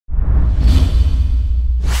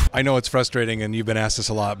I know it's frustrating, and you've been asked this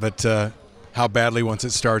a lot, but how badly, once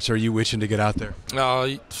it starts, are you wishing to get out there?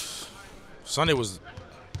 Sunday was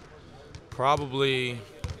probably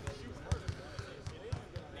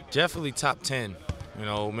definitely top 10.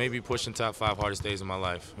 Maybe pushing top 5 hardest days of my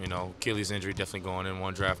life. Achilles injury definitely going in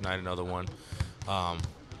one draft night, another one.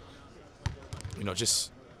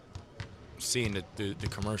 Just seeing the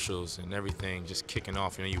commercials and everything just kicking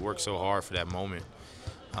off. You work so hard for that moment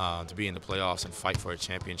to be in the playoffs and fight for a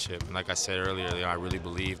championship. And like I said earlier, I really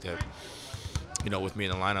believe that, with me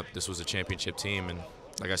in the lineup, this was a championship team. And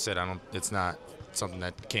like I said, it's not something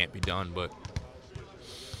that can't be done, but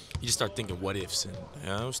you just start thinking what ifs, and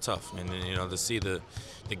it was tough. And then, to see the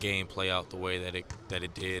game play out the way that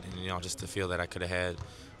it did, and just to feel that I could have had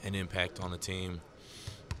an impact on the team,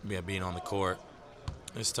 being on the court,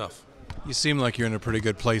 it's tough. You seem like you're in a pretty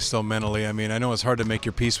good place still mentally. I mean, I know it's hard to make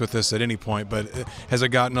your peace with this at any point, but has it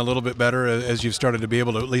gotten a little bit better as you've started to be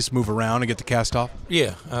able to at least move around and get the cast off?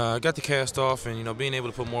 Yeah, I got the cast off, and being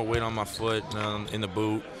able to put more weight on my foot in the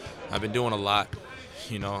boot. I've been doing a lot.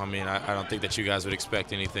 I don't think that you guys would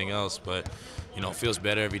expect anything else, but it feels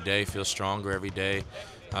better every day, feels stronger every day.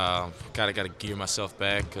 Got to gear myself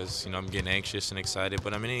back because I'm getting anxious and excited.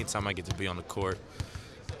 But anytime I get to be on the court,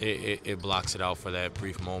 it blocks it out for that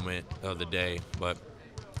brief moment of the day. But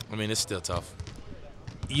it's still tough.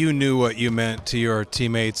 You knew what you meant to your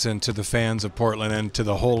teammates and to the fans of Portland and to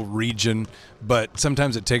the whole region, but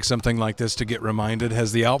sometimes it takes something like this to get reminded.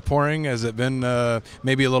 Has the outpouring, has it been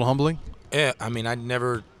maybe a little humbling? Yeah, I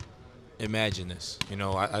never imagined this.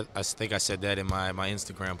 I think I said that in my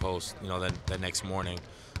Instagram post, that next morning.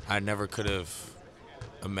 I never could have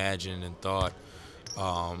imagined and thought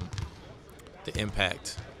the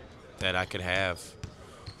impact that I could have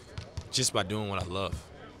just by doing what I love.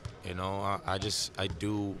 I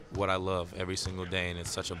do what I love every single day, and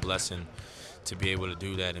it's such a blessing to be able to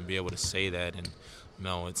do that and be able to say that. And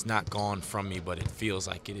it's not gone from me, but it feels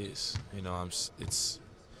like it is.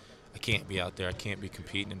 I can't be out there. I can't be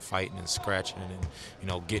competing and fighting and scratching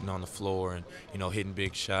and getting on the floor and hitting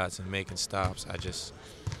big shots and making stops.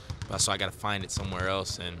 So I got to find it somewhere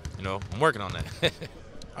else, and I'm working on that.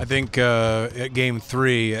 I think at Game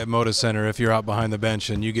 3 at Moda Center, if you're out behind the bench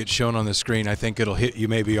and you get shown on the screen, I think it'll hit you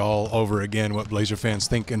maybe all over again what Blazer fans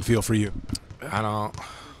think and feel for you. I'm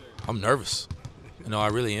nervous. I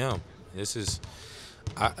really am.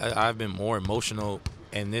 I've been more emotional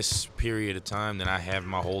in this period of time than I have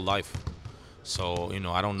my whole life. So,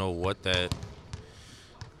 I don't know what that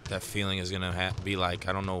feeling is going to be like.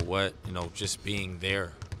 I don't know what, just being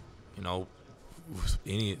there,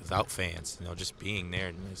 without fans, just being there,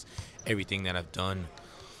 and everything that I've done.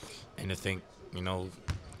 And to think,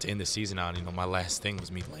 to end the season out, my last thing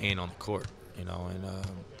was me laying on the court, and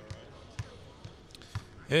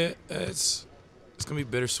it's going to be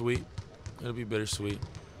bittersweet. It'll be bittersweet.